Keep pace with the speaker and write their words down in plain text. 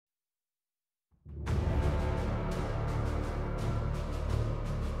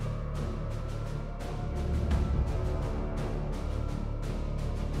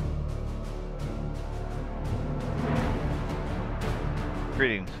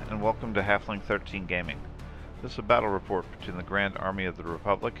Greetings, and welcome to Halfling 13 Gaming. This is a battle report between the Grand Army of the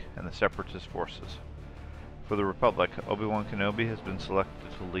Republic and the Separatist forces. For the Republic, Obi-Wan Kenobi has been selected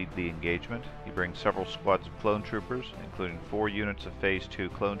to lead the engagement. He brings several squads of clone troopers, including 4 units of Phase 2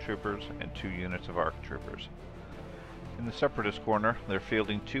 clone troopers and 2 units of ARC troopers. In the Separatist corner, they're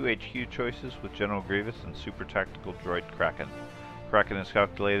fielding 2 HQ choices with General Grievous and Super Tactical Droid Kraken. Kraken has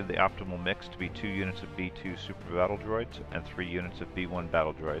calculated the optimal mix to be 2 units of B2 Super Battle Droids and 3 units of B1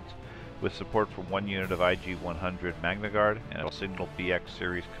 Battle Droids, with support from 1 unit of IG-100 Magna Guard and a single BX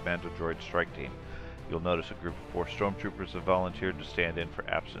Series Commando Droid Strike Team. You'll notice a group of 4 Stormtroopers have volunteered to stand in for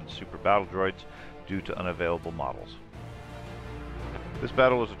absent Super Battle Droids due to unavailable models. This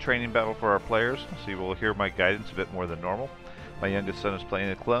battle is a training battle for our players, so you will hear my guidance a bit more than normal. My youngest son is playing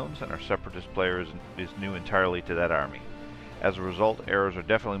the clones, and our Separatist player is new entirely to that army. As a result, errors are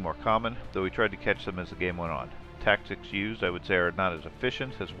definitely more common, though we tried to catch them as the game went on. Tactics used, I would say, are not as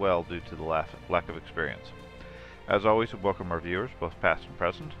efficient as well due to the lack of experience. As always, we welcome our viewers, both past and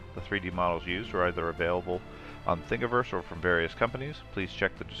present. The 3D models used are either available on Thingiverse or from various companies. Please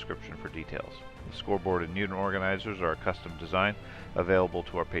check the description for details. The scoreboard and unit organizers are a custom design available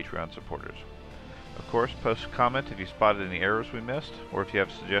to our Patreon supporters. Of course, post a comment if you spotted any errors we missed, or if you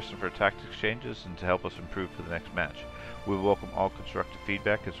have suggestions for tactics changes and to help us improve for the next match. We welcome all constructive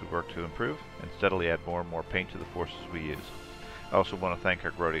feedback as we work to improve and steadily add more and more paint to the forces we use. I also want to thank our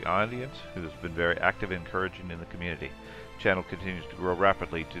growing audience, who has been very active and encouraging in the community. The channel continues to grow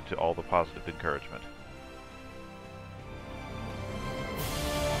rapidly due to all the positive encouragement.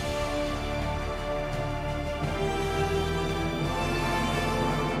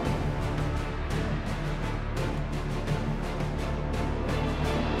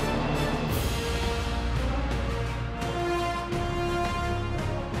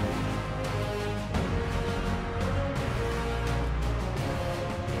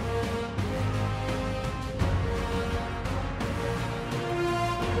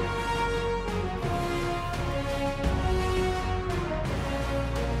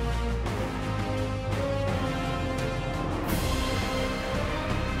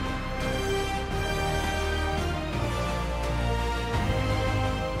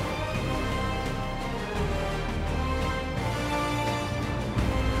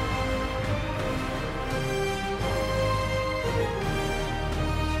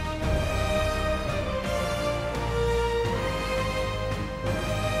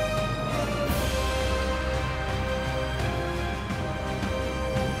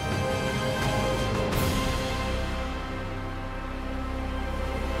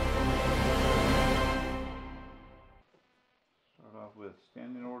 With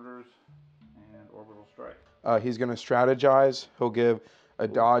standing orders and orbital strike. He's going to strategize. He'll give a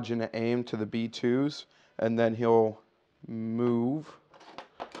dodge and an aim to the B2s, and then he'll move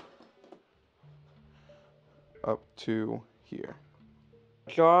up to here.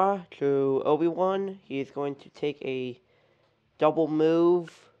 Draw to Obi-Wan. He's going to take a double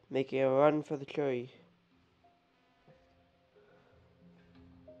move, making a run for the tree.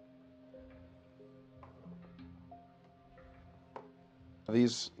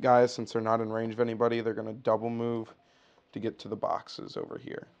 These guys, since they're not in range of anybody, they're going to double move to get to the boxes over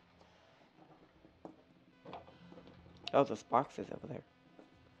here. Oh, there's boxes over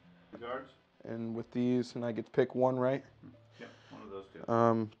there. Guards? And with these, and I get to pick one, right? Yeah, one of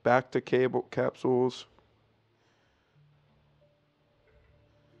those 2. Back to cable capsules.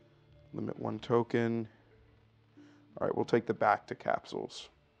 Limit 1 token. All right, we'll take the back to capsules.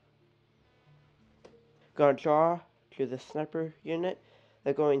 Gonna draw to the sniper unit.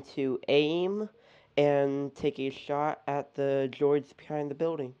 They're going to aim and take a shot at the droids behind the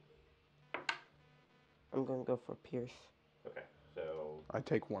building. I'm going to go for Pierce. Okay, so I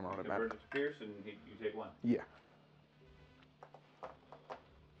take one automatic. convert it to Pierce and you take 1. Yeah.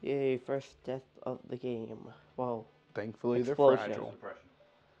 Yay, first death of the game. Well, Thankfully, explosion. they're fragile. Suppression.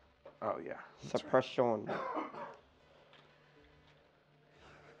 Oh, yeah. Suppression.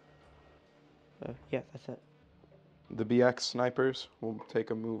 Yeah, that's it. The BX snipers will take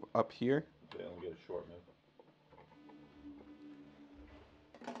a move up here. They only get a short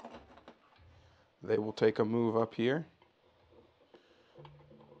move. They will take a move up here.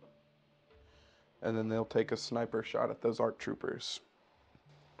 And then they'll take a sniper shot at those ARC troopers.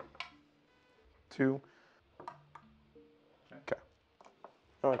 2. Okay.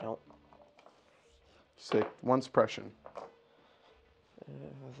 No, I don't. 6. 1 suppression. I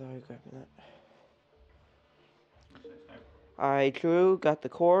was already grabbing that. I drew, got the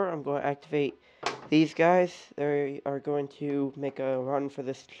core. I'm going to activate these guys. They are going to make a run for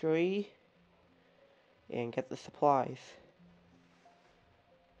this tree and get the supplies.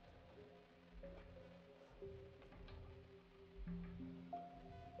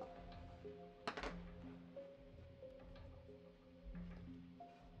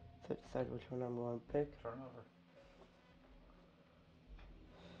 So decide which one I'm going to pick. Turn over.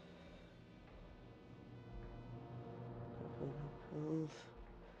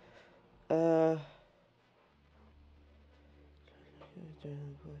 Uh.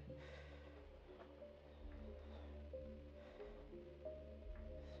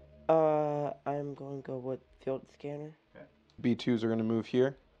 I'm going to go with field scanner. Okay. B2s are going to move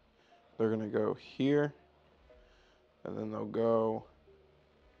here. They're going to go here. And then they'll go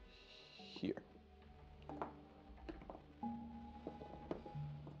here.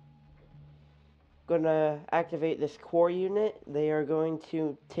 Gonna activate this core unit. They are going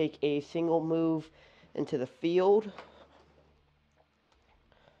to take a single move into the field.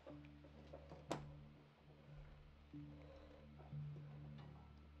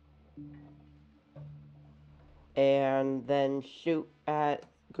 And then shoot at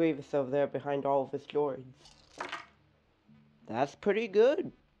Grievous over there behind all of his droids. That's pretty good.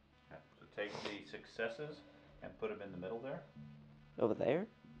 Okay. So take the successes and put them in the middle there. Over there?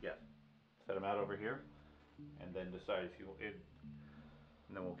 Yes. Set them out over here, and then decide if you. And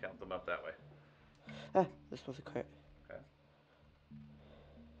then we'll count them up that way. Ah, this was a crit. Okay.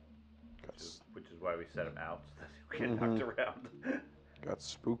 Which is why we set them out, so that we get knocked around. Got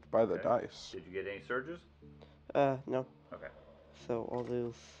spooked by the dice. Did you get any surges? No. Okay. So I'll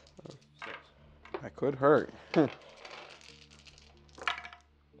lose. 6. That could hurt.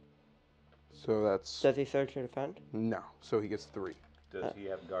 So that's... Does he surge or defend? No. So he gets 3. Does he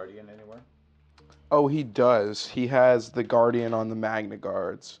have Guardian anywhere? Oh, he does. He has the Guardian on the Magna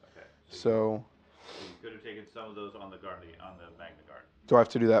Guards. Okay. So you could have taken some of those on the Guardian, on the Magna Guard. do I have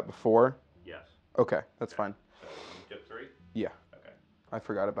to do that before? Yes. Okay, that's fine. So you took 3? Yeah. Okay. I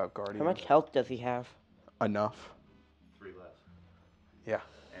forgot about Guardian. How much health does he have? Enough. 3 less. Yeah.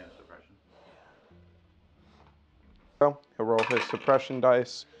 And a suppression. So he'll roll his suppression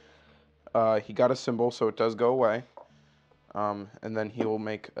dice. He got a symbol, so it does go away. And then he will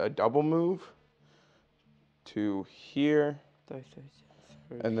make a double move to here,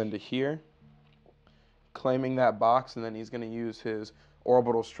 and then to here, claiming that box, and then he's going to use his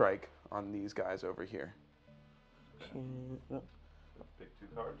orbital strike on these guys over here. Pick 2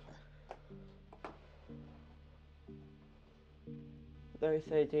 cards. They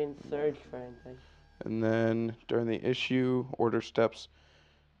say didn't surge for anything. And then during the issue, order steps.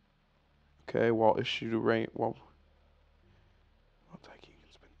 Okay, while issue to range,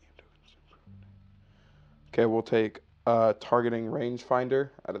 okay, we'll take targeting rangefinder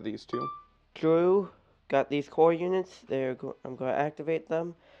out of these 2. Drew got these core units. I'm going to activate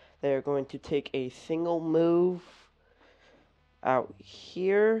them. They're going to take a single move out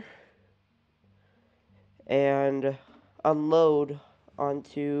here and unload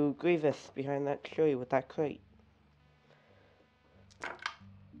onto Grievous behind that tree with that crate.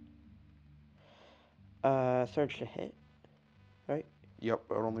 Surge to hit, right? Yep,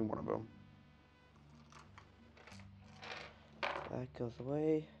 but only one of them. That goes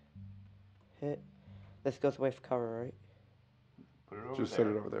away. Hit. This goes away for cover, right? Put it over Just there.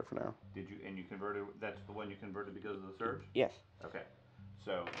 set it over there for now. Did you, and you converted, that's the one you converted because of the surge? Yes. Okay.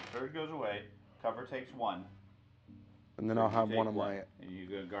 So the surge goes away, cover takes 1. And then So I'll you have take one of my, and you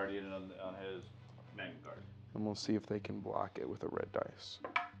go Guardian on his Magna Guard. and we'll see if they can block it with a red dice.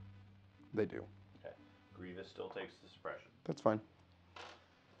 They do. Okay. Grievous still takes the suppression. That's fine.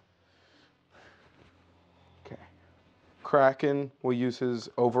 Okay. Kraken will use his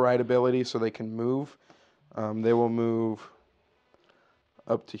override ability so they can move. They will move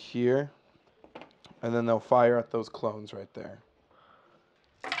up to here, and then they'll fire at those clones right there.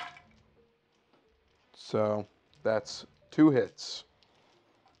 So that's 2 hits.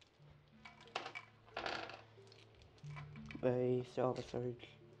 They still have a surge.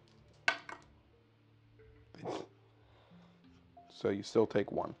 So you still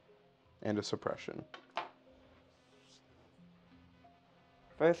take 1 and a suppression.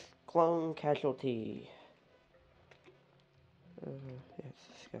 First clone casualty. Yes,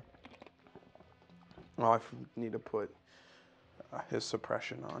 this guy. Oh, need to put his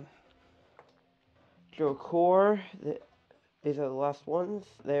suppression on. Joe Core, these are the last ones.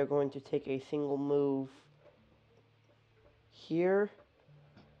 They're going to take a single move here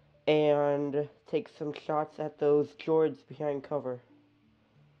and take some shots at those droids behind cover.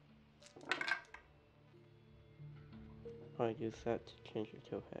 I use that to change it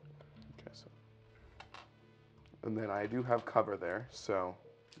to a hit. Okay, so. And then I do have cover there, so.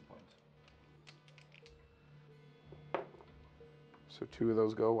 2 points. So 2 of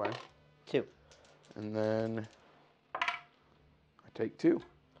those go away. 2. And then I take 2.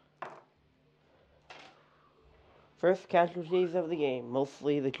 First casualties of the game,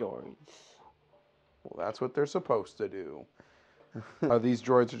 mostly the droids. Well, that's what they're supposed to do. These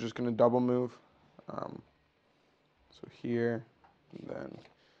droids are just going to double move. So here, and then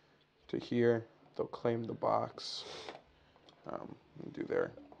to here. They'll claim the box. And do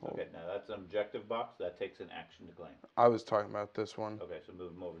their whole... Okay, now that's an objective box. That takes an action to claim. I was talking about this one. Okay, so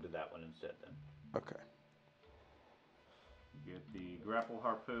move them over to that one instead then. Okay. You get the grapple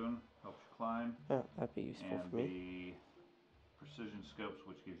harpoon, helps you climb. Oh, that'd be useful and for me. the precision scopes,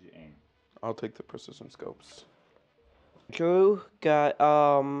 which gives you aim. I'll take the precision scopes. Drew got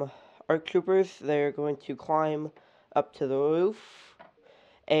ARC troopers. They're going to climb up to the roof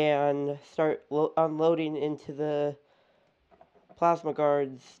and start unloading into the plasma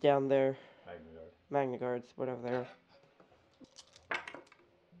guards down there. Magna guards, whatever they are.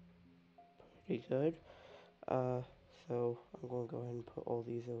 Pretty good. So I'm going to go ahead and put all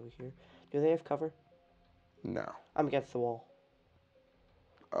these over here. Do they have cover? No. I'm against the wall.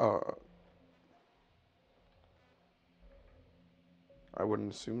 I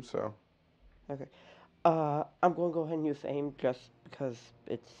wouldn't assume so. Okay. I'm going to go ahead and use aim just because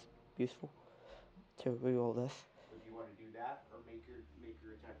it's useful to reroll this. Would you want to do that or make your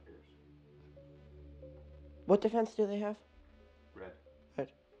attack pierce? What defense do they have? Red. Red.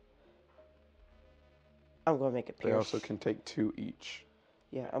 I'm going to make it pierce. They also can take 2 each.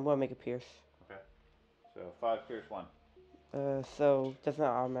 Yeah, I'm going to make it pierce. Okay. So 5 pierce 1. So does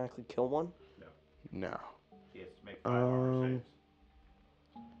not automatically kill one? No. He has to make 5 armor saves.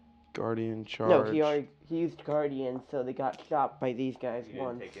 Guardian charge. No, he used Guardian, so they got shot by these guys He didn't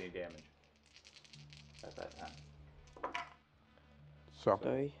once. take any damage at that time. So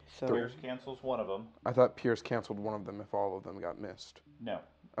Sorry, so Pierce cancels one of them. I thought Pierce canceled one of them if all of them got missed. No.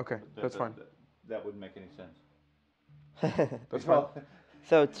 Okay, that's fine. That wouldn't make any sense. That's fine.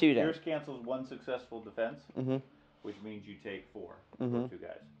 So 2 then. Pierce cancels 1 successful defense, which means you take 4 for 2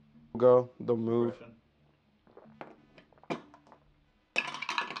 guys. Go. They'll move. Suppression.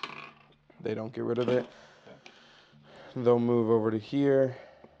 They don't get rid of it. They'll move over to here.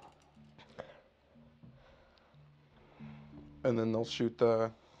 And then they'll shoot the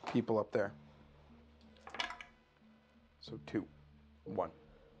people up there. So 2. 1.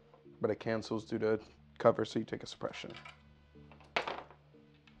 But it cancels due to cover, so you take a suppression.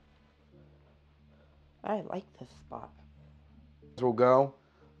 I like this spot. Will go.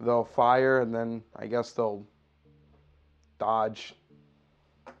 They'll fire, and then I guess they'll dodge.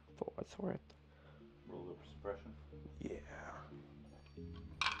 For what's worth. Roll the suppression. Yeah.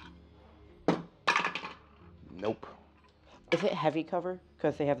 Nope. Is it heavy cover?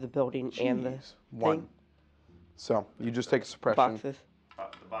 Because they have the building and the Jeez. 1. thing? So you just take a suppression. Boxes.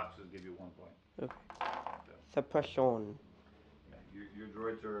 The boxes give you 1 point. Okay. Suppression. Yeah, your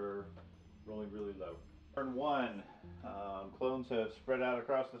droids are rolling really low. Turn 1. Clones have spread out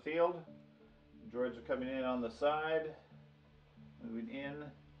across the field. Droids are coming in on the side. Moving in.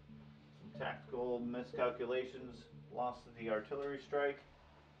 Some tactical miscalculations lost to the artillery strike.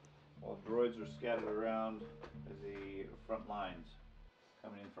 While droids are scattered around the front lines.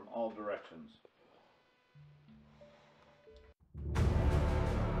 Coming in from all directions.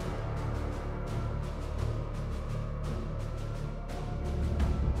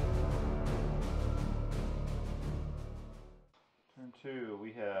 Turn 2,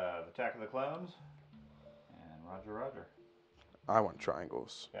 we have Attack of the Clones and Roger Roger. I want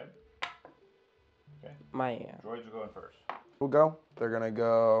triangles. Okay. Okay. My Droids are going first. We'll go. They're going to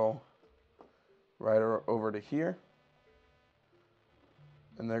go right over to here.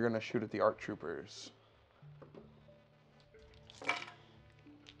 And they're going to shoot at the ARC troopers.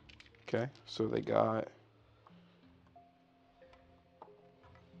 Okay, so they got...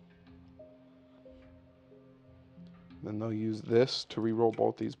 Then they'll use this to reroll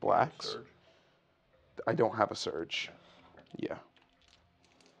both these blacks. Surge. I don't have a surge. Yeah.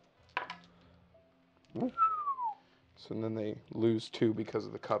 Ooh. So then they lose 2 because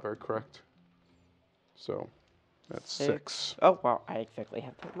of the cover, correct? So that's 6. Oh, wow. I exactly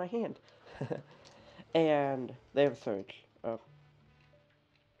have that in my hand. And they have a surge. Oh.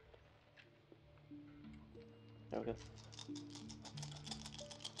 Okay.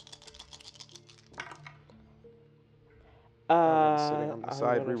 It's sitting on the I'm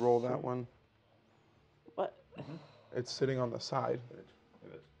side. gonna Reroll say- that one. What? It's sitting on the side.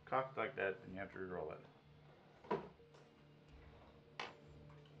 If it's cocked like that, then you have to reroll it.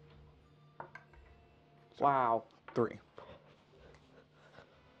 Wow. 3.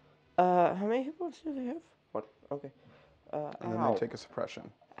 How many hit points do they have? What? Okay. And then ow. they take a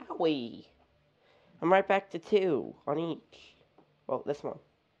suppression. Owie. I'm right back to 2 on each. Well, this one.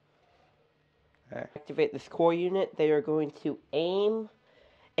 Okay. Activate this core unit. They are going to aim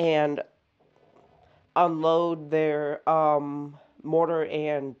and unload their mortar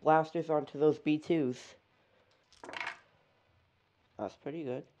and blasters onto those B2s. That's pretty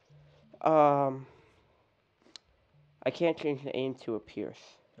good. I can't change the aim to a pierce.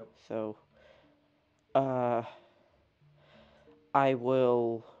 Nope. So, I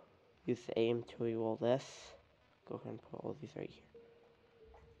will use the aim to reroll this. Go ahead and put all these right here.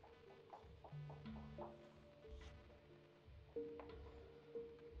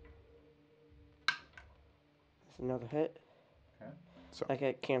 That's another hit. Okay. So I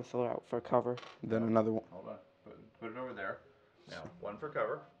get canceled out for cover. then another one, Hold on. Put it over there. Now, one for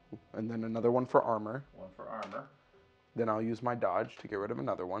cover, and then another one for armor. one for armor. Then I'll use my dodge to get rid of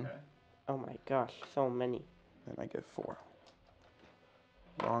another one. Okay. Oh my gosh, so many. And I get 4.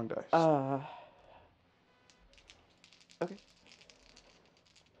 Wrong dice. Okay.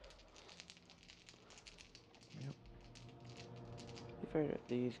 Yep. You've heard of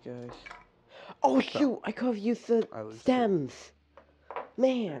these guys. Oh shoot! I could have used the I lose 2. stems.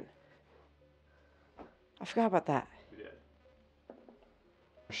 Man, I forgot about that. We did.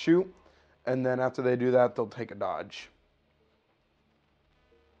 Shoot, and then after they do that, they'll take a dodge.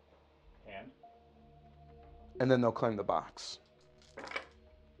 And then they'll claim the box.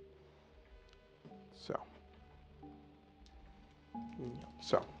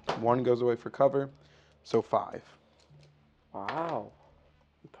 So 1 goes away for cover, so 5. Wow,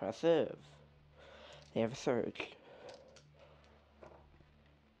 impressive. They have a surge.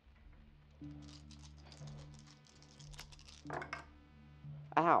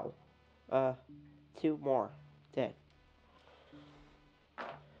 Ow. 2 more. Dead.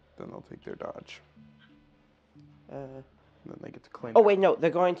 Then they'll take their dodge. Uh. And then they get to claim. Oh wait, no. They're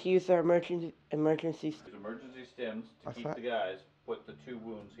going to use their emergency. Use emergency stims to I keep thought- the guys. Put the 2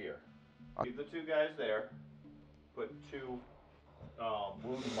 wounds here. Leave the 2 guys there. Put 2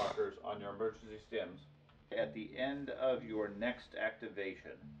 wound markers on your emergency stims. At the end of your next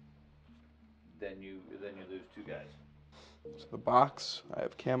activation, then you lose 2 guys. So the box, I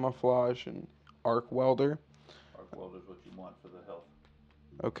have camouflage and arc welder. Arc welder's what you want for the health.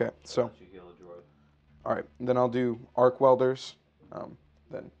 Okay, so Let you heal a droid. all right, then I'll do arc welders. Then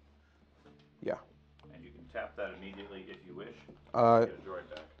And you can tap that immediately if you wish. uh, Get a droid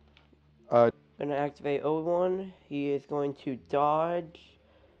back. Gonna activate Obi-Wan. He is going to dodge.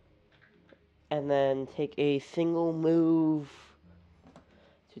 And then take a single move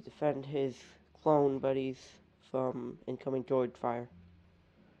to defend his clone buddies from incoming droid fire.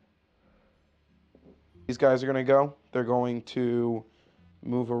 these guys are gonna go. They're going to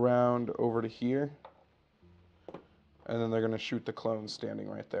move around over to here, and then they're gonna shoot the clones standing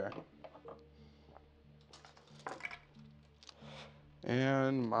right there.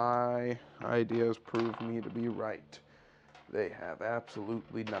 And my ideas prove me to be right. They have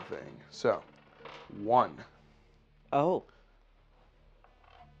absolutely nothing. So 1. Oh.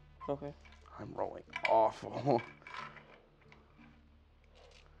 Okay. I'm rolling awful.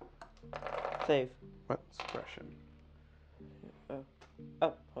 Save. What? Suppression.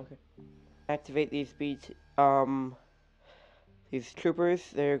 Oh, okay. Activate these these troopers.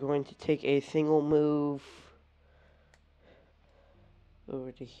 They're going to take a single move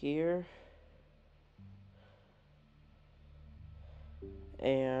over to here.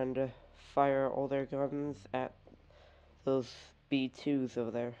 And fire all their guns at those B2s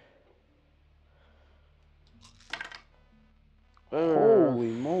over there. Holy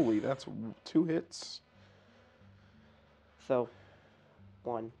moly, that's 2 hits. So,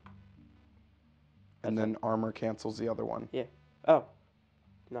 1. And then armor cancels the other one. Yeah. Oh.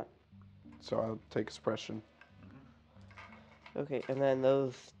 None. So I'll take suppression. Okay, and then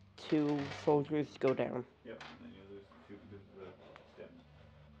those 2 soldiers go down. Yep. And then you lose the stems.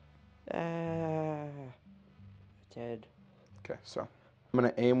 Dead. Okay, so I'm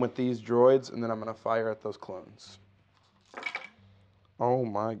gonna aim with these droids, and then I'm gonna fire at those clones. Oh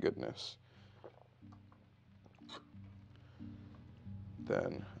my goodness.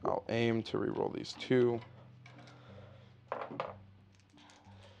 Then I'll aim to reroll these 2.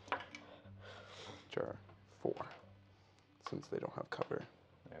 Which are 4. Since they don't have cover.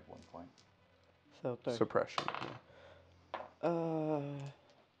 They have 1 point. So, 3. Suppression. Yeah.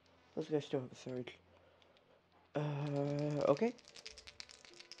 Those guys still have a surge. Okay.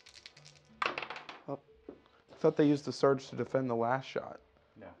 I thought they used the surge to defend the last shot.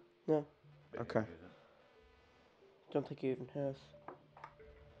 No. No. They Okay. didn't use it. Don't think he even has.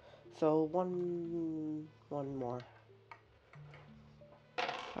 So, one more.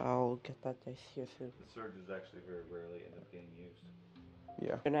 I'll get that dice here soon. The surges actually very rarely end up being used.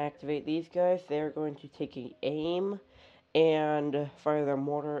 Yeah. Gonna activate these guys. They're going to take a aim and fire their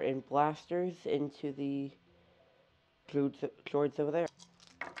mortar and blasters into the droids over there.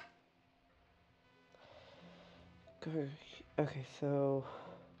 Okay, so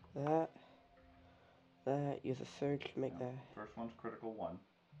that use a surge to make that. First one's critical 1.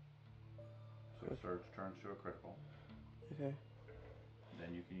 So surge turns to a critical. Okay.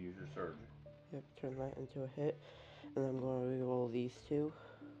 Then you can use your surge. Yep, turn that into a hit. And I'm going to reroll these 2.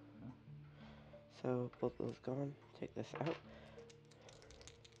 So both of those gone. Take this out.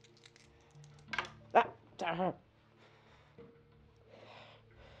 Ah!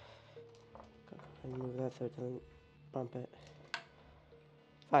 And move that so it doesn't bump it.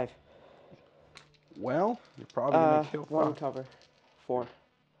 5. Well, you're probably gonna kill 1 5. cover. 4.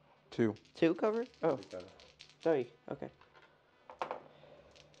 2. 2 cover? Oh. 3. Okay.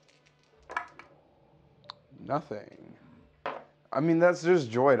 Nothing. I mean, that's just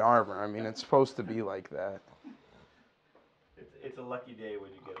droid armor. I mean, it's supposed to be like that. It's a lucky day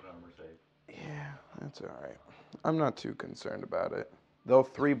when you get an armor save. Yeah, that's alright. I'm not too concerned about it. They'll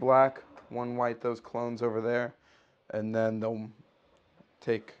 3 black, 1 white, those clones over there. And then they'll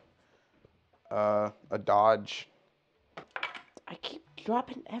take a dodge. I keep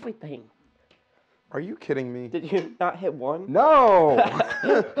dropping everything. Are you kidding me? Did you not hit 1? No!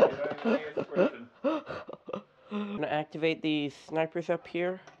 I'm gonna activate the snipers up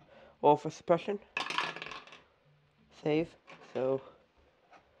here. Roll for suppression. Save. So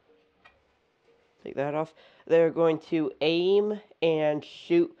take that off. They're going to aim and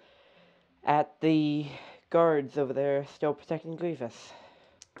shoot at the guards over there still protecting Grievous.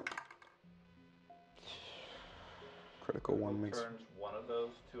 Critical 1 makes. Turns one of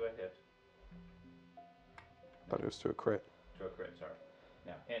those to a hit. Thought it was to a crit. To a crit, sorry.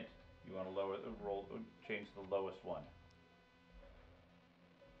 Now, hint. You want to lower the roll, change the lowest one.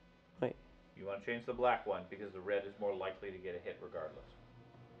 Wait. You want to change the black one because the red is more likely to get a hit regardless.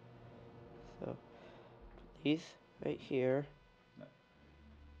 So these right here. No.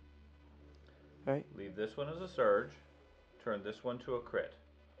 Right. Leave this one as a surge. Turn this one to a crit.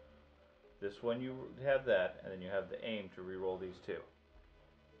 This one you have that, and then you have the aim to re-roll these 2.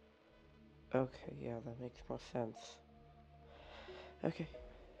 Okay, yeah, that makes more sense. Okay,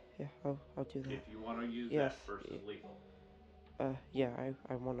 yeah, I'll do that. If you want to use Yes. that versus lethal. Yeah,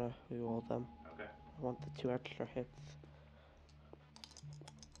 I wanna reroll them. Okay. I want the 2 extra hits.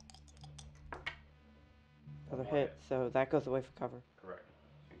 Another hit, so that goes away for cover. Correct.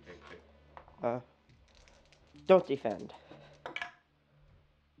 So you take 2. Don't defend.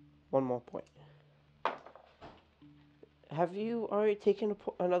 1 more point. Have you already taken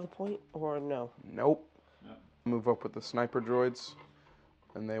another point, or no? Nope. No. Move up with the sniper droids,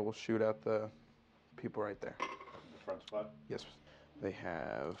 and they will shoot at the people right there. The front spot? Yes. They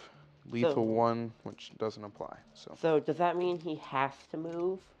have lethal 1, which doesn't apply. So does that mean he has to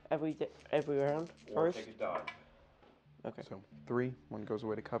move every round Or first? take a dodge. Okay. So 3, 1 goes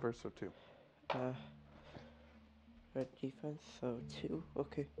away to cover, so 2. Red defense, so 2.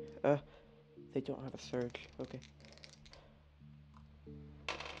 Okay. They don't have a surge. Okay.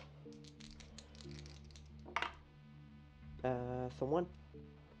 So 1.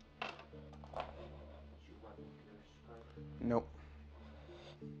 Nope.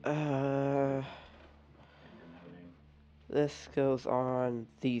 This goes on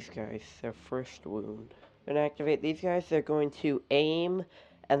these guys, their first wound. Gonna activate these guys. They're going to aim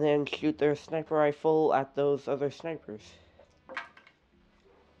and then shoot their sniper rifle at those other snipers.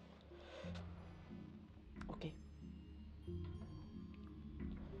 Okay.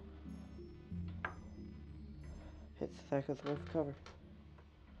 Hits the sack of the left cover.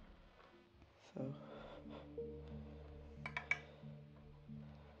 So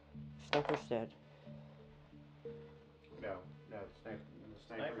sniper's dead. No, the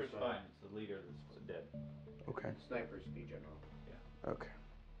Sniper's fine. It's the leader that's dead. Okay. The sniper's the general. Okay.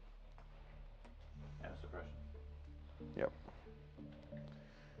 And a suppression. Yep.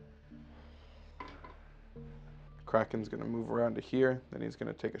 Kraken's gonna move around to here, then he's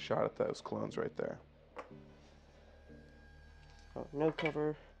gonna take a shot at those clones right there. Oh, no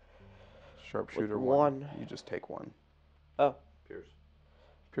cover. Sharpshooter With 1. 1. You just take 1. Oh. Pierce.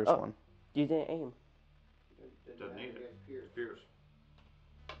 Pierce 1. You didn't aim. Doesn't need it. It's Pierce.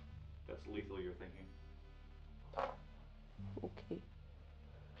 That's lethal you're thinking. Okay.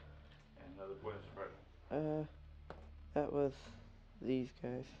 And another point of suppression. That was these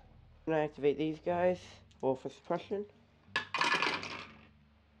guys. I'm gonna activate these guys. Roll for suppression.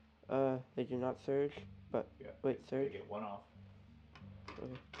 They do not surge, but wait, surge. They get 1 off.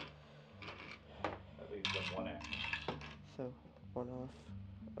 Okay. That leaves them 1 action. So one off.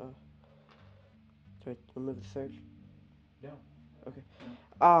 Do I remove the surge? No.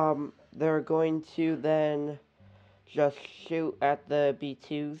 Okay. They're going to then just shoot at the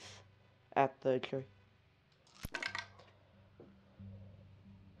B2s at the tree.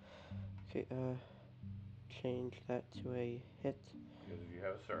 Okay, change that to a hit. Because you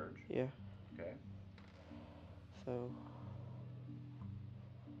have a surge. Yeah. Okay. So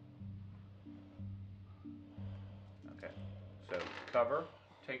Okay. So cover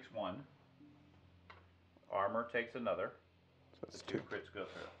takes one. Armor takes another. So that's The two 2. crits go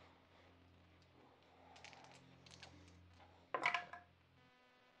through.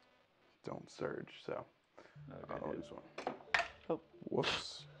 Don't surge, so Okay, I'll dude. lose 1. Oh.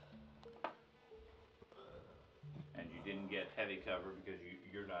 Whoops. And you didn't get heavy cover because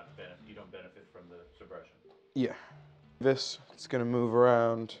you don't benefit from the suppression. Yeah. This, it's going to move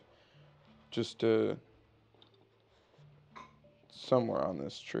around just somewhere on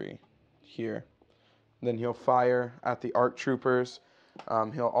this tree here. Then he'll fire at the ARC troopers.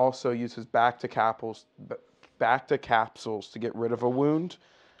 He'll also use his back to capsules to get rid of a wound.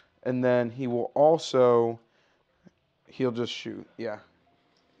 And then he will also, he'll just shoot. Yeah.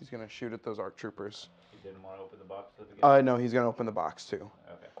 He's going to shoot at those ARC troopers. You didn't want to open the box at the beginning? No, he's going to open the box too.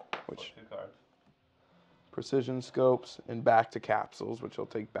 Okay. Which, Flip 2 cards. precision scopes and back to capsules, which he'll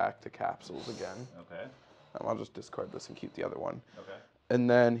take back to capsules again. Okay. I'll just discard this and keep the other one. Okay. And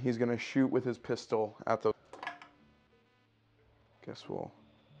then he's going to shoot with his pistol at those. Guess we'll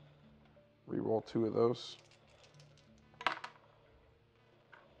re-roll 2 of those.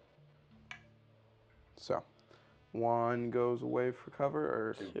 So, 1 goes away for cover,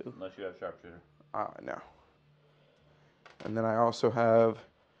 or 2, unless you have sharpshooter. no. And then I also have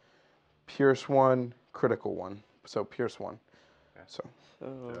Pierce 1, critical 1. So Pierce 1. Okay. So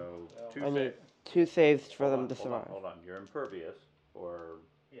So 2 I need saves. 2 saves for them to Hold survive. on, hold on. You're impervious, or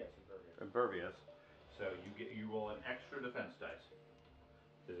Yes, impervious. impervious. So you roll an extra defense dice.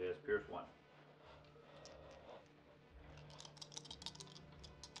 Because it has Pierce 1.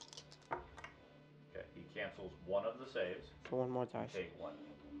 Okay, he cancels 1 of the saves. For 1 more You dice. take 1.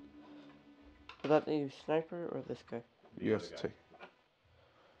 Was that the sniper or this guy? The you other have to guy. take.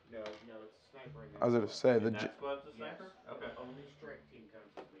 No, it's a sniper in that I was going to squad. say, In that squad's the sniper? Yes. Okay. Only strike team comes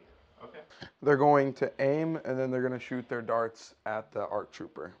with leader. Okay. they're going to aim, and then they're going to shoot their darts at the ARC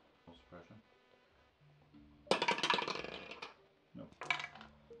trooper. Suppression. Nope.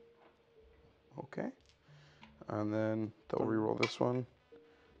 Okay. And then they'll re-roll this one,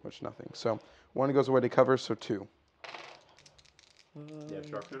 which nothing. So 1 goes away to cover, so 2. You have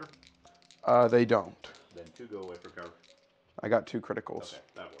sharpshooter? They don't. Then 2 go away for cover. I got 2 criticals. Okay,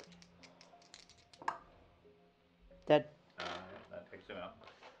 that works. Dead. That takes him out.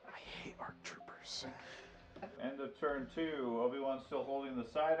 I hate ARC troopers. End of turn 2. Obi-Wan's still holding the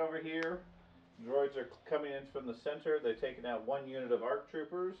side over here. Droids are coming in from the center. They've taken out 1 unit of ARC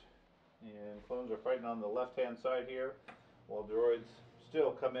troopers. And clones are fighting on the left-hand side here, while droids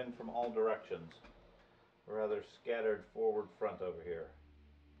still come in from all directions. Rather scattered forward front over here.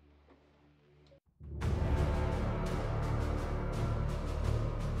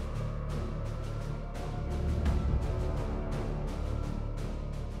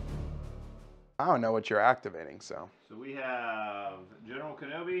 I don't know what you're activating, so. So we have General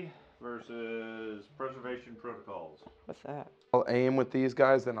Kenobi versus Preservation Protocols. What's that? I'll aim with these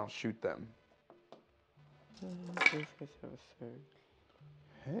guys, then I'll shoot them. Those guys have a surge.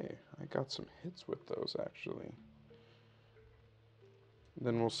 Hey, I got some hits with those, actually.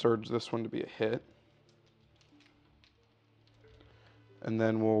 Then we'll surge this one to be a hit. And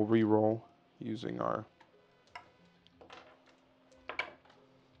then we'll re-roll using our...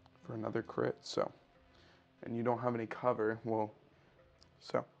 for another crit, so. And you don't have any cover, well,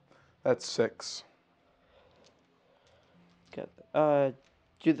 so. That's 6. Good.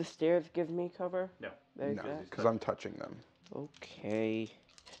 Do the stairs give me cover? No. There's No, that. because I'm touching them. Okay.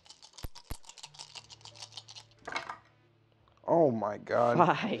 Oh my god.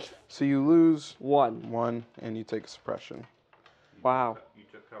 5. So you lose 1. 1, and you take a suppression. Wow. You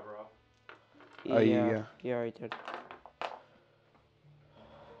took cover off? Yeah. Yeah, I did.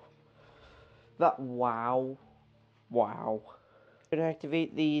 That, wow. Wow. Gonna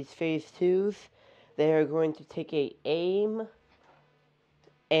activate these phase 2s. They are going to take a aim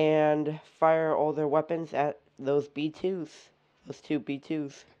and fire all their weapons at those B2s. Those 2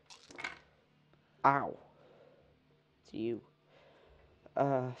 B2s. Ow. It's you.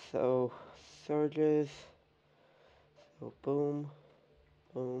 So surges. So boom,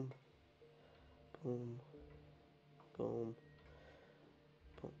 boom, boom, boom,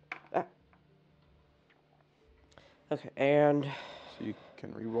 boom. Okay, and So you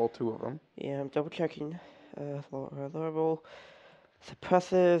can re-roll 2 of them. yeah, I'm double checking. Lower roll.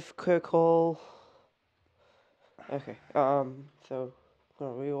 Suppressive, critical. Okay, so I'm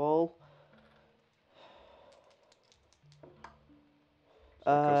gonna re-roll.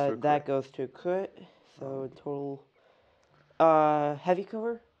 So it goes to a That crit. goes to crit. So in total, heavy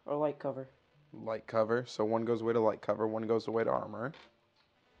cover or light cover? Light cover. So one goes away to light cover, one goes away to armor.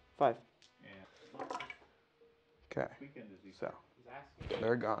 5. Okay. So He's asking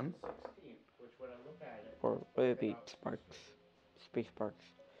they're gone. 16, which when I look at it, Or would it be sparks? Space sparks.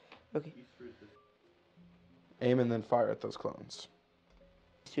 Okay. Aim and then fire at those clones.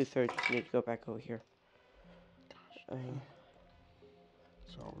 2/3 need to go back over here.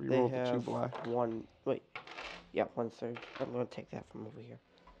 So They re-roll the 2 have black. 1. Wait. Yeah, 1/3. I'm gonna take that from over here.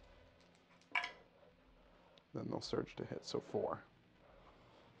 Then they'll surge to hit. So 4.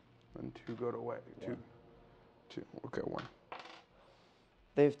 Then 2 go to away. 2. 2. Okay, 1.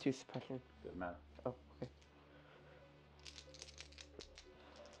 They have 2 suppression. Good math. Oh, okay.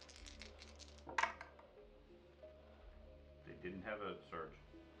 They didn't have a surge.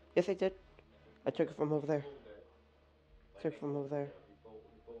 Yes, I did. I took it from over there. pulled it. Took it from over there. He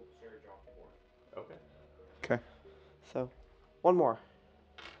pulled the surge off the board. Okay. Okay. So, one more.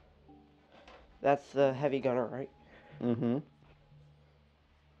 That's the heavy gunner, right? Mm-hmm.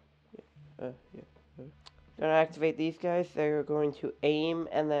 Yeah. Gonna activate these guys. They're going to aim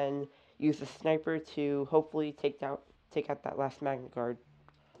and then use the sniper to hopefully take out that last magnet guard.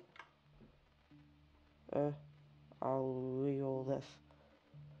 I'll reroll this.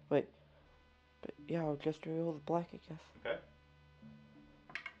 Wait. But yeah, I'll just reroll the black, I guess. Okay.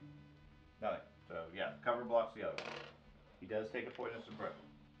 Nothing. So yeah, cover blocks the other one. He does take a poisonous impression.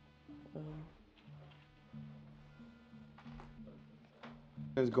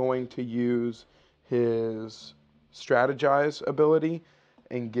 Is going to use his strategize ability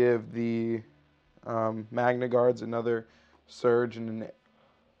and give the Magna Guards another surge and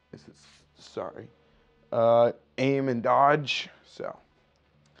aim and dodge. So,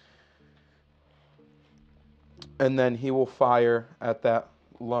 and then he will fire at that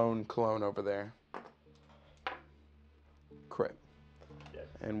lone clone over there. Crit. Yes.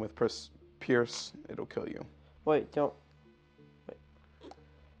 And with Pierce, it'll kill you. Wait, don't. Wait.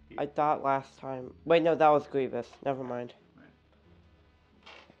 I thought last time. Wait, no, that was Grievous. Never mind.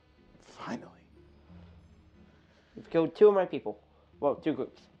 Finally. We've killed 2 of my people. Well, 2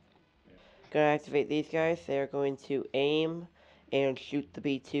 groups. Gonna activate these guys. They are going to aim and shoot the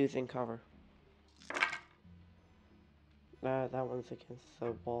B2s in cover. That one's against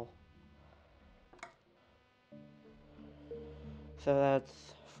the wall. So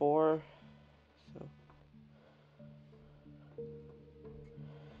that's 4.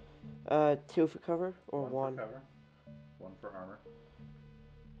 So 2 for cover or 1? For cover. 1 for armor.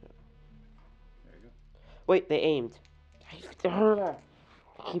 There you go. Wait, they aimed.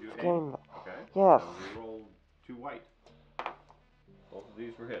 Keep You going. Okay. Yes. So re-roll 2 white. Both of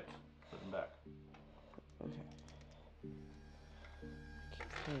these were hits. Put them back. Okay.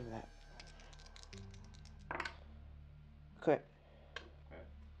 Keep saying that. Okay. Okay.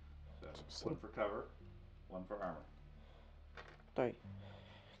 So 1 for cover, 1 for armor. Sorry.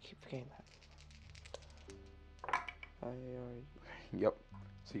 Keep forgetting that. I already. Yep.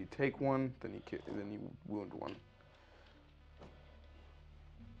 So you take 1, then you wound 1.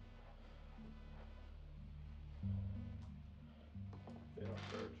 They don't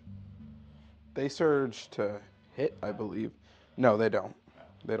surge. They surge to hit, I believe. No, they don't. No.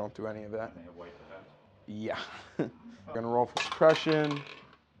 They don't do any of that. And they have white defense. Yeah. Gonna roll for suppression.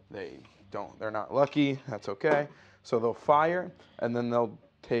 They don't. They're not lucky. That's okay. So they'll fire, and then they'll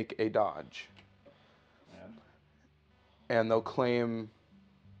take a dodge. And they'll claim.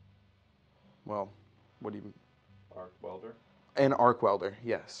 Well, what do you? Arc welder. An arc welder,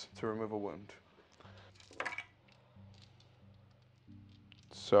 yes, to remove a wound.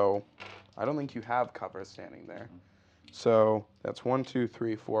 So, I don't think you have cover standing there. So that's 1, 2,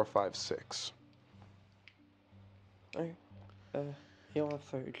 3, 4, 5, 6. Okay. You don't have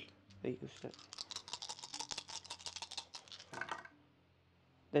surge. They used it.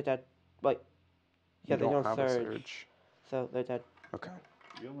 They're dead. Wait. Yeah, they don't have surge. a surge. So they're dead. Okay.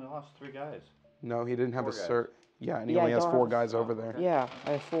 You only lost 3 guys. No, he didn't have 4 a guys. surge. Yeah, and he Yeah, only I has don't 4 have a guys over there. Okay. Yeah,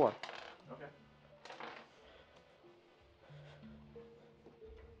 I have 4. Okay.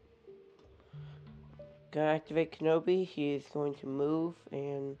 Gonna activate Kenobi. He's going to move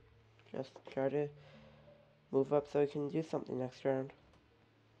and just try to move up so he can do something next round.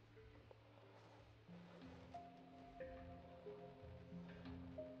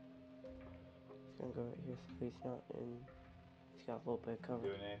 gonna go right here so he's not in. He's got a little bit of cover.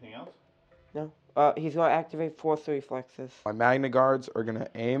 Doing anything else? No. He's gonna activate force reflexes. My Magna Guards are gonna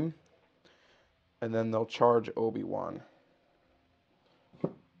aim, and then they'll charge Obi-Wan.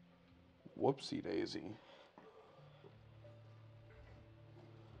 Whoopsie daisy.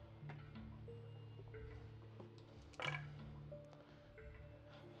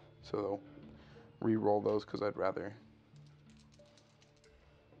 So they'll re-roll those because I'd rather.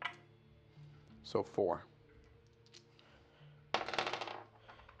 So 4.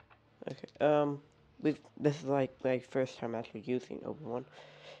 Okay. This is like my first time actually using Obi-Wan.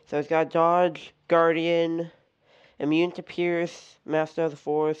 So he's got dodge, guardian, immune to pierce, master of the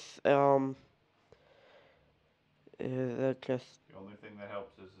force. That just. The only thing that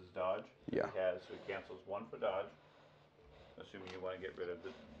helps is his dodge. Yeah. So he cancels 1 for dodge. Assuming you want to get rid of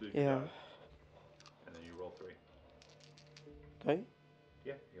the Yeah. dodge. And then you roll 3. Right?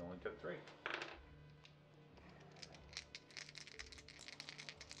 Yeah, you only took 3.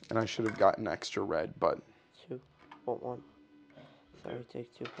 And I should have gotten extra red, but 2. Want 1. Okay, so Sorry, 2.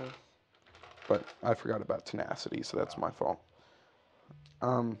 take 2 points. but I forgot about tenacity, so that's my fault.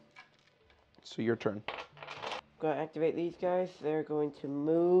 So your turn. Gonna activate these guys. They're going to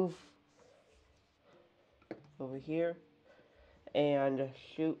move over here and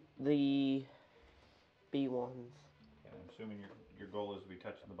shoot the B1s. And I'm assuming your goal is to be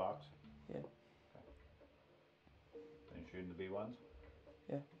touching the box? Yeah. Okay. And shooting the B1s?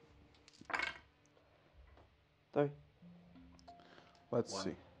 Yeah. 3. Let's 1.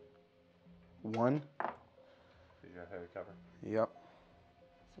 see. 1. Did you have heavy cover? Yep.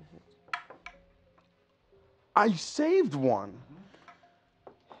 I saved 1.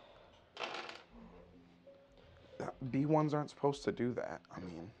 B1s aren't supposed to do that. I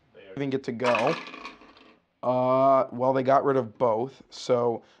mean, they even get to go. Well, they got rid of both,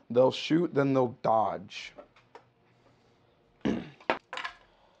 so they'll shoot, then they'll dodge. 2.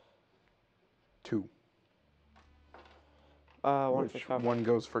 1 for Which cover. 1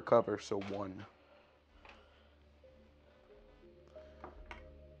 goes for cover, so 1.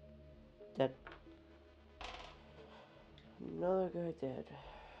 Dead. Another guy dead.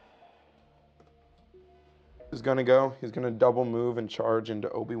 He's gonna go. He's gonna double move and charge into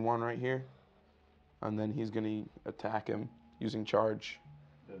Obi-Wan right here. And then he's gonna attack him using charge.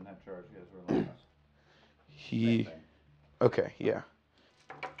 Doesn't have charge, he has relentless. He. Okay, yeah.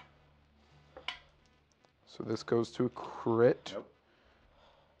 So this goes to a crit. Nope.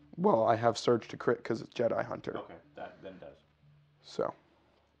 Well, I have surge to crit because it's Jedi Hunter. Okay, that then does. So.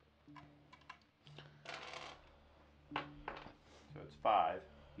 So it's 5.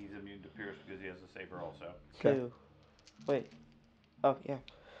 He's immune to pierce because he has a saber also. 2. Wait. Oh, yeah.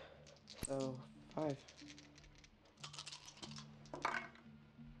 So, 5.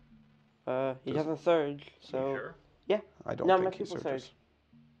 He doesn't surge, so. You sure? Yeah. I don't No, think my he people surges. surge.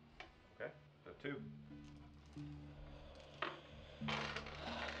 Okay, so 2.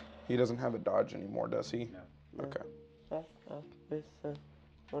 He doesn't have a dodge anymore, does he? No. Okay. That's with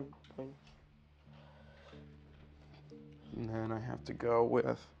 1 point. And then I have to go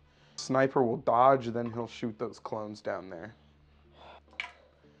with. Sniper will dodge, then he'll shoot those clones down there.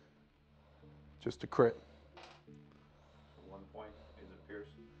 Just a crit. 1 point. Is it pierce?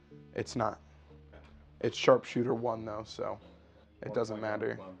 It's not. Okay. It's sharpshooter 1 though, so it 1 doesn't point on the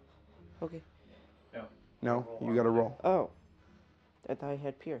matter. clone. Okay. No. No, Roll you on gotta the roll. Oh. I thought he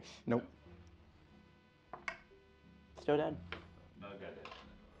had pierce. Nope. Still dead. Another guy did.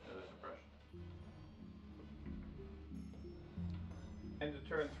 Another suppression. Into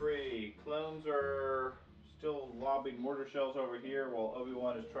turn 3. Clones are still lobbing mortar shells over here while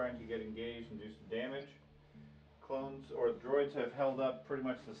Obi-Wan is trying to get engaged and do some damage. Clones or droids have held up pretty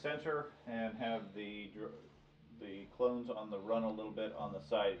much the center and have the clones on the run a little bit on the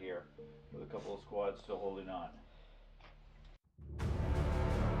side here, with a couple of squads still holding on.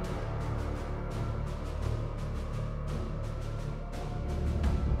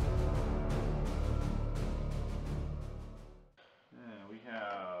 And we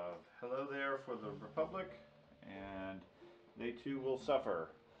have hello there for the Republic, and they too will suffer.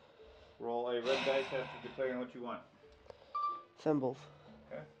 Roll a red dice after declaring what you want. Symbols.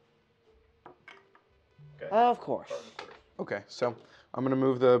 Okay. Okay. Of course. Okay, so I'm gonna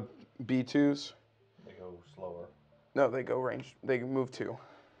move the B2s. They go slower. No, they go range. They move 2.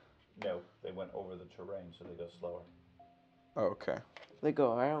 No, they went over the terrain, so they go slower. Oh, okay. They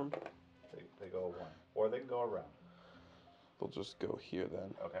go around. They go 1. Or they can go around. They'll just go here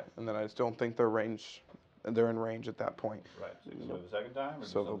then. Okay. And then I just don't think they're range. They're in range at that point. Right. So you can move a second time? Or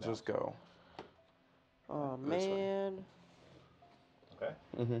So do they'll something just else? go. Oh This way. man. Okay.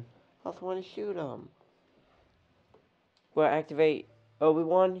 Mhm. I also want to shoot him. We're going to activate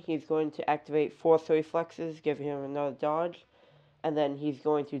Obi-Wan. He's going to activate Force Reflexes, giving him another dodge. And then he's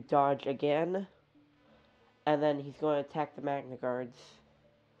going to dodge again. And then he's going to attack the Magna Guards.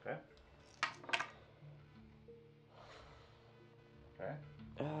 Okay. Okay.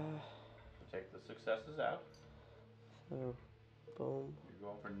 Uh, So take the successes out. so, boom, You're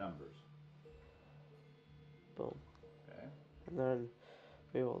going for numbers. boom. Okay. And then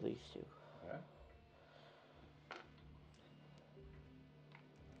reroll these two. Okay.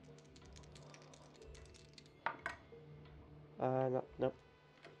 Nope.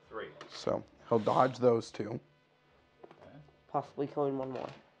 3. So he'll dodge those two. Okay. Possibly killing one more.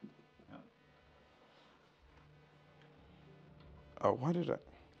 Yep. Oh, why did I?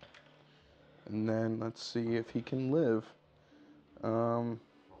 And then let's see if he can live.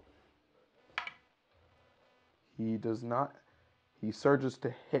 He does not. He surges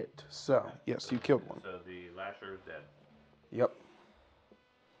to hit. So, yes, you killed one. So the Lasher is dead. Yep.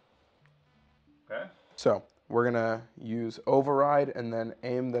 Okay. So, we're going to use Override and then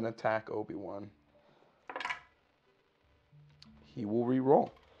aim, then attack Obi-Wan. He will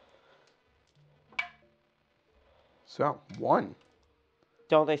re-roll. So, 1.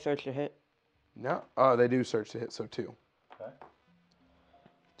 Don't they search to hit? No. Oh, they do search to hit, so 2. Okay.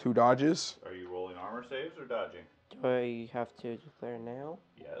 2 dodges. Are you rolling armor saves or dodging? Do I have to declare now?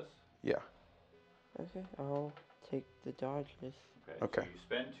 Yes. Yeah. Okay, I'll take the dodges. Okay. So you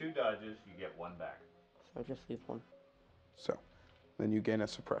spend 2 dodges, you get 1 back. So I'll just leave one. So, then you gain a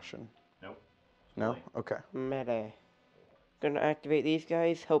suppression. Nope. No? Really? Okay. Melee. Gonna activate these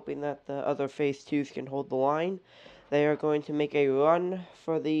guys, hoping that the other phase 2s can hold the line. They are going to make a run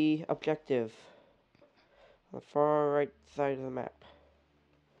for the objective. On the far right side of the map.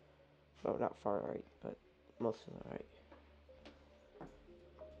 Well, not far right, but most of the right.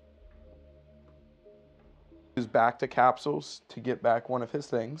 Use back to capsules to get back one of his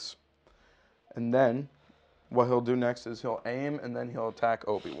things. And then what he'll do next is he'll aim and then he'll attack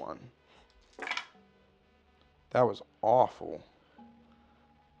Obi-Wan. That was awful.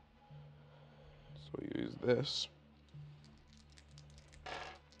 So we use this.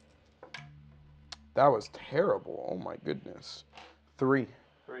 That was terrible. Oh my goodness. 3.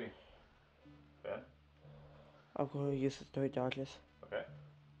 3. Okay. I'm going to use the 3 dodges. Okay.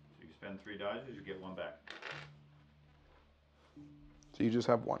 So you spend 3 dodges, you get 1 back. So you just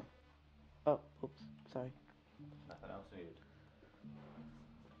have 1. Oh, oops, sorry. Nothing else needed.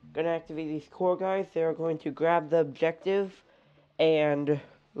 Gonna activate these core guys. They're going to grab the objective and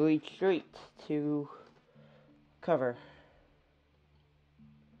retreat to cover.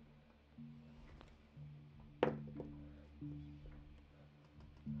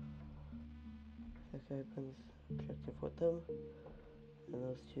 This guy brings objective with them, and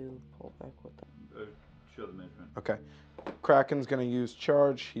those 2 pull back with them. Show the measurement. Okay. Kraken's going to use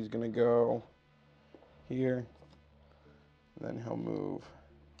charge. He's going to go here. Then he'll move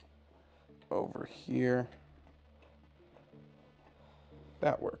over here.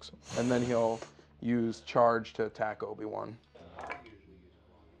 That works. And then he'll use charge to attack Obi-Wan.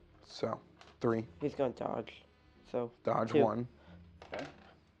 So, 3. He's gonna dodge. So Dodge 2. 1. Okay.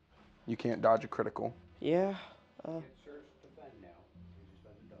 You can't dodge a critical. Yeah.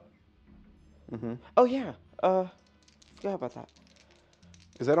 Mm-hmm. Oh yeah. Forgot about that.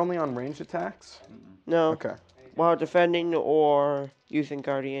 Is that only on ranged attacks? No. Okay. While defending or using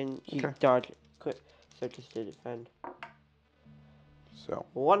guardian, he Okay. dodge. Quit. So just to defend. So,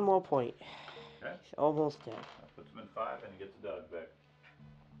 1 more point. Okay. He's almost dead. That puts him in 5 and he gets the dodge back.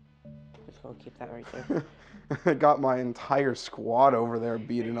 Just gonna keep that right there. I got my entire squad over there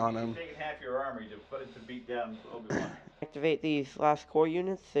beating on him. You've taken half your army to put it to beat down Obi-Wan. Activate these last core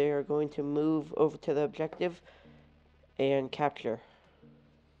units. They are going to move over to the objective and capture.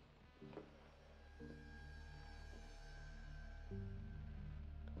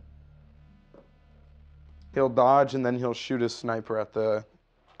 He'll dodge and then he'll shoot his sniper at the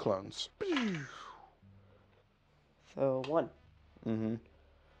clones. So 1. Mm-hmm.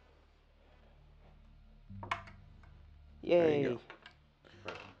 Yay. There you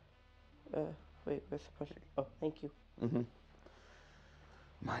Wait, where's the push? Oh, thank you. Mm-hmm.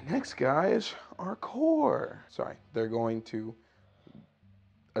 My next guys are core. Sorry, they're going to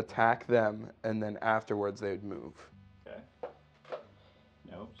attack them and then afterwards they'd move. Okay.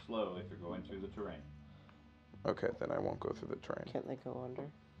 No, slow if you're going through the terrain. Okay, then I won't go through the terrain. Can't they go under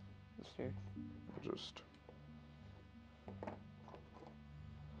the stairs? I'll just...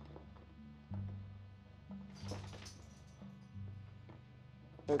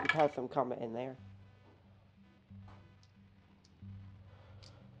 We could have some combat in there.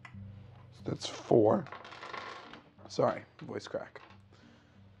 That's 4. Sorry, voice crack.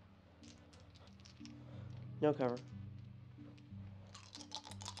 No cover.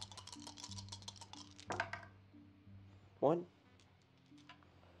 One.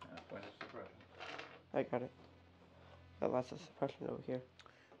 Point of suppression. I got it. Got lots of suppression over here.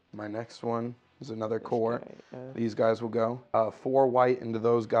 My next one is another This core. guy, These guys will go. 4 white into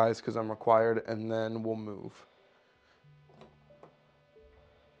those guys because I'm required, and then we'll move.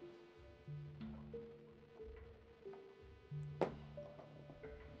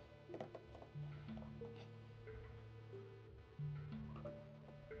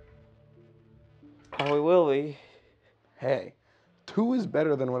 Oh, we will be. Hey, 2 is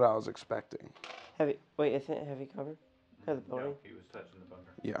better than what I was expecting. Heavy. Wait, isn't it heavy cover? Has a No, building? he was touching the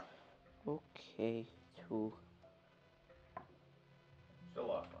bunker. Yeah. Okay, 2. Still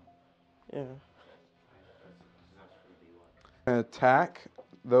lost one. Yeah. Gonna attack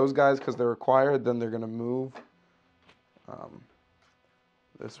those guys because they're required, then they're gonna move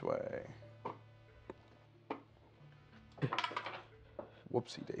this way.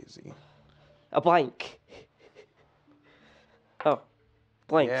 Whoopsie daisy. A blank. Oh,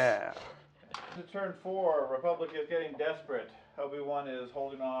 blanks. Yeah. To turn 4, Republic is getting desperate. Obi-Wan is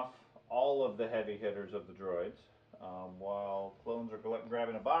holding off all of the heavy hitters of the droids, while clones are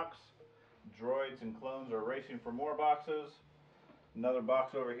grabbing a box. Droids and clones are racing for more boxes. Another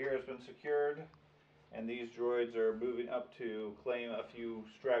box over here has been secured, and these droids are moving up to claim a few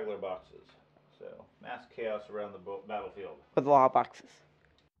straggler boxes. So, mass chaos around the battlefield. With a lot of boxes.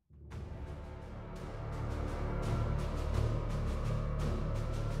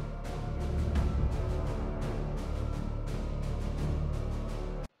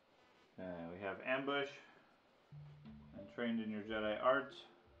 We have ambush and trained in your Jedi arts.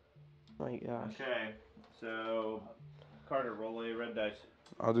 Oh my gosh. Okay, so Carter, roll a red dice.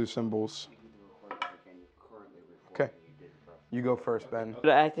 I'll do symbols. Okay. You go first, Ben.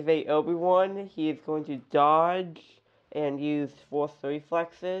 To activate Obi-Wan, he is going to dodge and use Force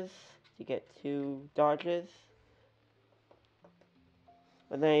reflexes to get 2 dodges.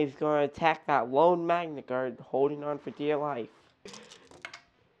 And then he's going to attack that lone Magna Guard holding on for dear life.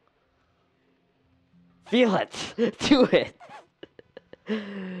 Feel it! Do it!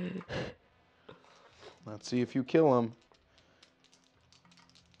 Let's see if you kill him.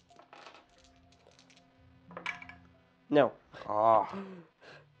 No. Ah.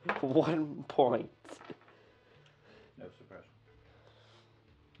 1 point. No suppression.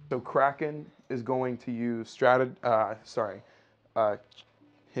 So Kraken is going to use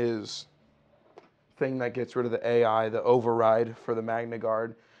his thing that gets rid of the AI, the override for the Magna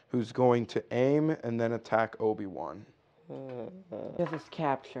Guard, who's going to aim and then attack Obi-Wan. This is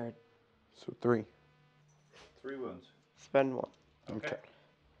captured. So 3. 3 wounds. Spend 1. Okay.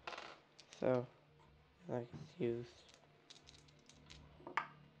 So, I can use.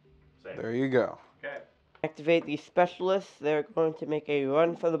 Save. There you go. Okay. Activate the specialists. They're going to make a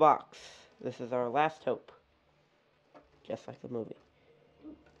run for the box. This is our last hope. Just like the movie.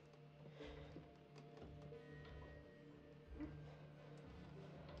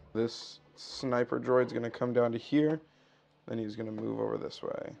 This sniper droid's going to come down to here. Then he's going to move over this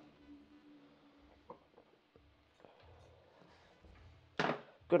way.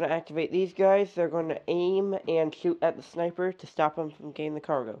 Going to activate these guys. They're going to aim and shoot at the sniper to stop him from getting the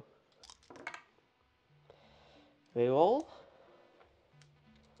cargo. Reroll.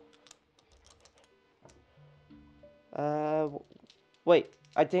 Wait.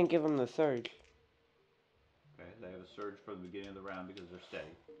 I didn't give him the surge. Okay, they have a surge for the beginning of the round because they're steady.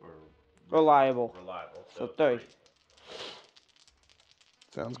 Or Reliable. reliable. So 3.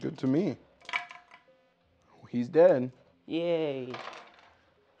 Sounds good to me. He's dead. Yay.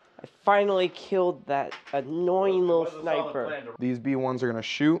 I finally killed that annoying little sniper. These B1s are going to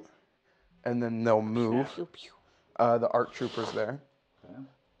shoot, and then they'll move. Pew, pew. The ARC troopers there. Okay.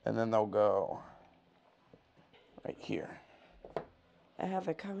 And then they'll go right here. I have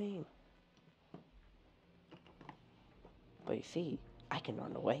it coming. But you see, I can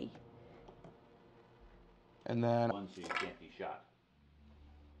run away. And then, One, so you can't be shot.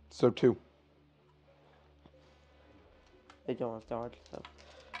 so 2. They don't have dodge, so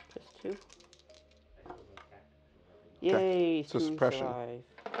just 2. Yay, so 2 suppression. survive.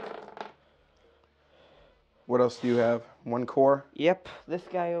 What else do you have? 1 core? Yep, this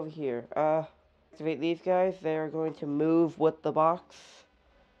guy over here. Activate these guys. They are going to move with the box.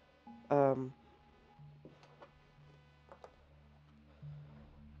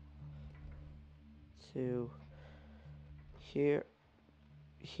 To here,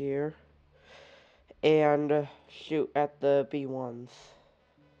 and shoot at the B1s.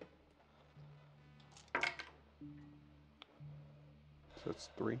 So it's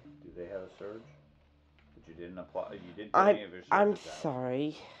 3. Do they have a surge? But you didn't apply. You didn't put any of your surge I'm attacks.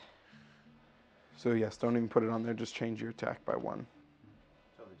 sorry. So yes, don't even put it on there. Just change your attack by 1.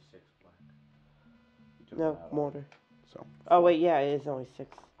 It's only 6 black. You took No, one out mortar. So. Oh 4. wait, yeah, it is only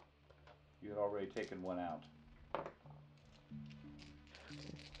 6. You had already taken 1 out.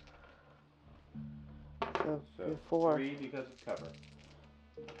 So, So you're 4. 3 because of cover.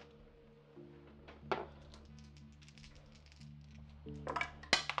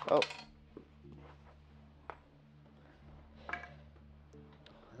 Oh, I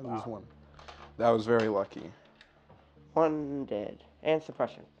lose 1. That was very lucky. 1 dead. And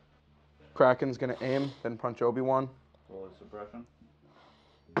suppression. Kraken's gonna aim, then punch Obi-Wan. Roll his suppression.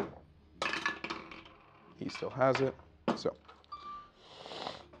 He still has it. So.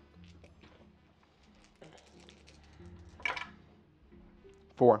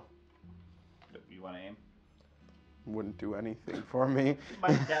 Four. You want to aim? Wouldn't do anything for me.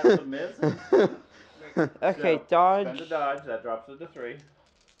 Might have some miss. Okay, So, dodge. Spend a dodge. That drops it to 3.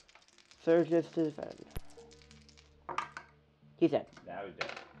 Surges to defend. He's dead. Now he's dead.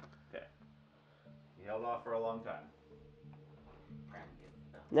 Okay. He held off for a long time.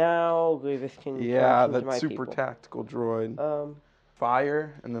 Now Grievous can Yeah, charge into my that super people. tactical droid.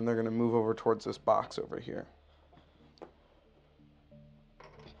 Fire, and then they're gonna move over towards this box over here.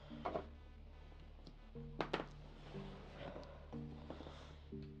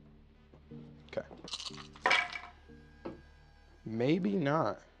 Okay. Maybe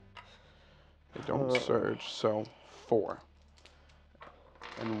not. They don't surge, so 4.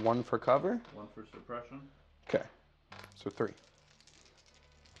 And 1 for cover? 1 for suppression. Okay. So 3.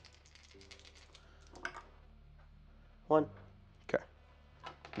 1. Okay.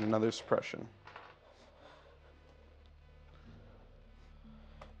 And another suppression.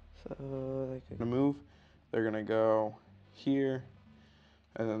 So they could Gonna move. They're gonna go here,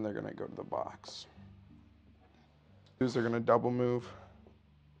 and then they're gonna go to the box. They're gonna double move.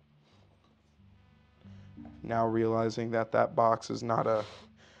 Now realizing that that box is not a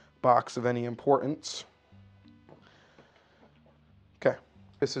box of any importance. Okay.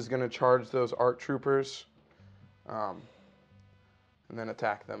 This is gonna charge those ARC troopers, and then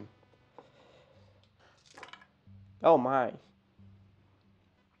attack them. Oh my.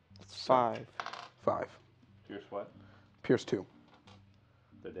 So, 5. 5. Pierce what? Pierce 2.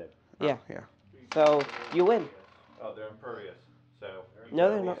 They're dead. Yeah. Oh, yeah. So you win. Oh, they're impervious. So No,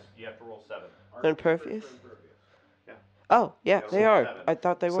 they're not. You have to roll 7. They're impervious? Yeah. Oh, yeah, Yeah, they roll are. 7. I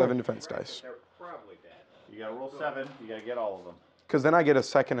thought they 7 were. defense dice. They're probably dead. You gotta roll 7. You gotta get all of them. Because then I get a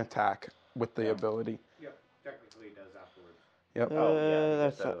second attack with the Yeah. ability. Yep, technically it does afterwards. Yep. Oh, yeah, you get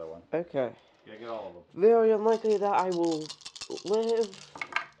That's that other one. okay. You gotta get all of them. Very unlikely that I will live.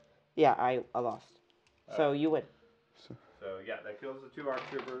 Yeah, I lost. So you win. So, yeah, that kills the 2 ARC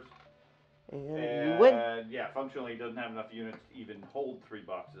troopers. And you win. Yeah, functionally, he doesn't have enough units to even hold 3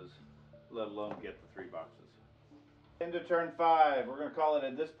 boxes, let alone get the 3 boxes. Into turn 5. We're going to call it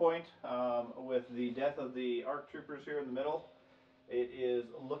at this point, with the death of the ARC troopers here in the middle. It is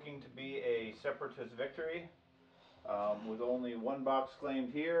looking to be a Separatist victory, with only 1 box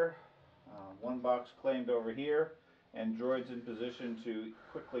claimed here, 1 box claimed over here, and droids in position to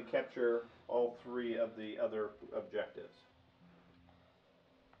quickly capture all 3 of the other objectives.